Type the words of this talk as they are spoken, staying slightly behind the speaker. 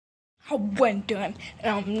I wasn't done,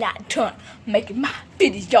 and I'm not done making my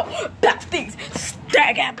video about these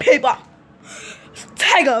staggering people.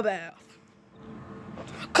 Take a bath.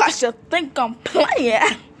 Cause you think I'm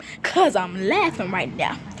playing, cause I'm laughing right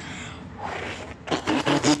now.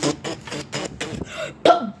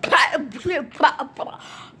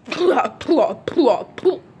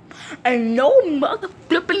 Ain't no mother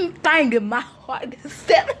flipping thing in my heart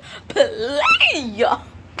except play.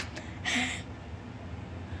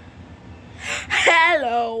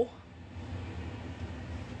 Hello.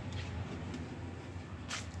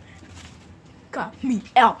 Got me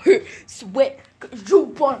out here sweat cause you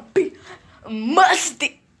wanna be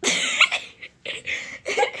musty.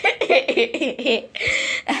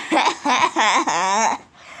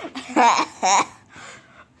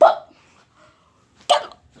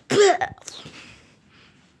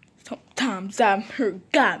 Sometimes I'm here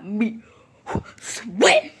got me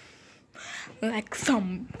sweating like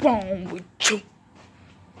something wrong with you.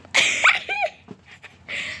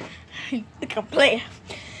 You think I'm playing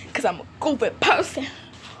cause I'm a goofy person,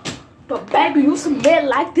 but baby, you smell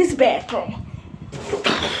like this bathroom.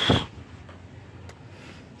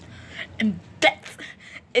 And that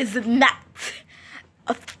is not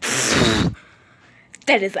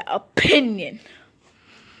that is an opinion.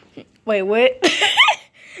 Wait, what?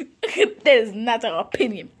 That is not an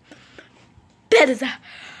opinion. That is a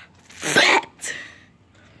fact.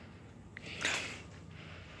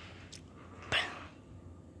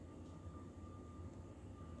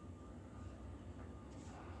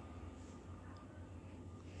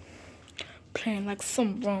 Playing like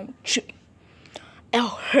something wrong with you.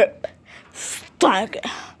 Out here, stinking,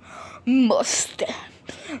 musty.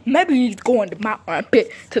 Maybe he's going to my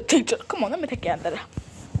armpit to teach you. Come on, let me take you out there.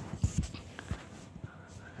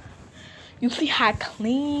 You see how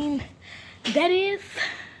clean that is?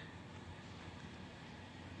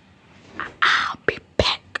 I'll be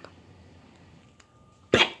back.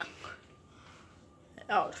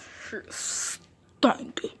 Oh, shit,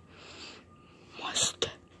 stinking, musty.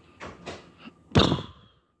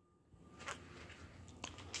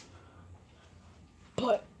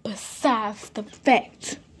 But besides the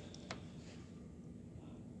fact,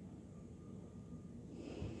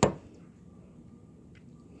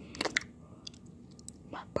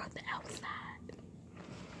 my brother outside.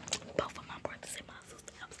 Both of my brothers and my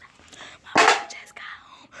sister outside. My brother just got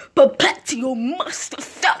home. But back to your musty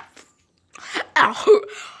self. Out here,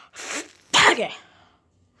 faggot.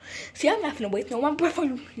 See, I'm not finna waste no more breath on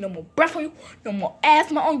you. No more breath on you. No more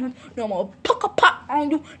asthma on you. No more pucker pop on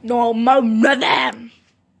you. No more nothing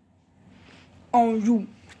on you.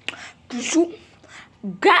 Cause you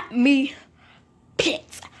got me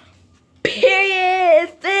pissed. Period,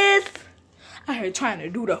 sis. I heard trying to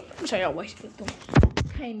do the. Let me show y'all what she was doing.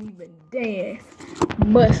 Can't even dance.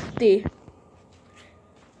 Musty.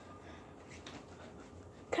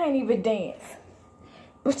 Can't even dance.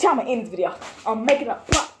 But y'all, I'm gonna end this video. I'm making a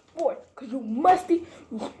plot for it. Cause you musty,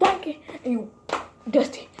 you stinking, and you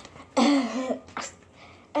dusty.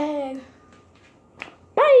 And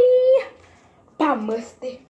bye. Bye, musty.